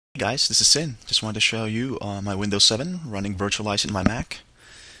Guys, this is Sin. Just wanted to show you my Windows 7 running virtualized in my Mac.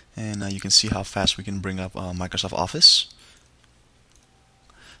 And you can see how fast we can bring up Microsoft Office.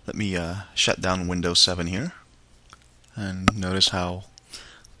 Let me shut down Windows 7 here. And notice how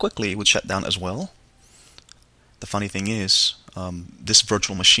quickly it would shut down as well. The funny thing is, this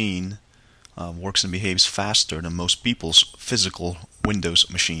virtual machine works and behaves faster than most people's physical Windows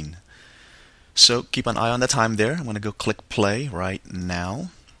machine. So keep an eye on the time there. I'm going to go click play right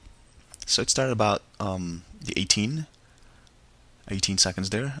now. So it started about the 18 seconds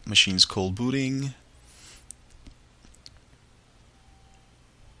there. Machine's cold booting.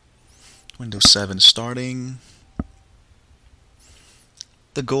 Windows 7 starting.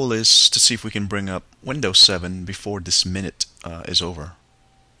 The goal is to see if we can bring up Windows 7 before this minute is over.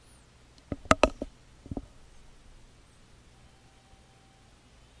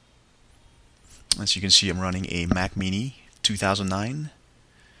 As you can see, I'm running a Mac Mini 2009,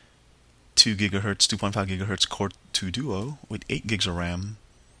 2 GHz, 2.5 GHz Core 2 Duo with 8 gigs of RAM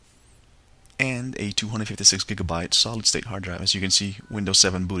and a 256 GB solid-state hard drive. As you can see, Windows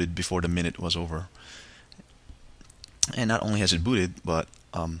 7 booted before the minute was over. And not only has it booted, but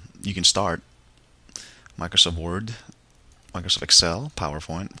you can start Microsoft Word, Microsoft Excel,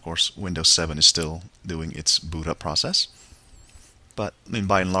 PowerPoint. Of course, Windows 7 is still doing its boot up process, but I mean,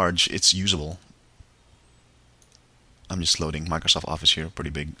 by and large, it's usable. I'm just loading Microsoft Office here, pretty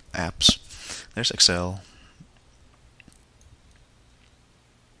big apps. There's Excel.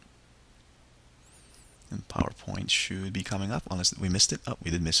 And PowerPoint should be coming up, unless we missed it. Oh,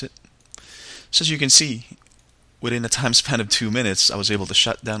 we did miss it. So as you can see, within a time span of 2 minutes, I was able to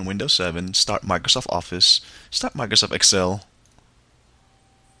shut down Windows 7, start Microsoft Office, start Microsoft Excel,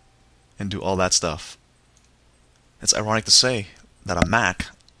 and do all that stuff. It's ironic to say that a Mac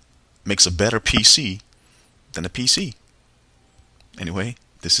makes a better PC than a PC. Anyway,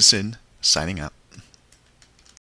 this is Sin, signing out.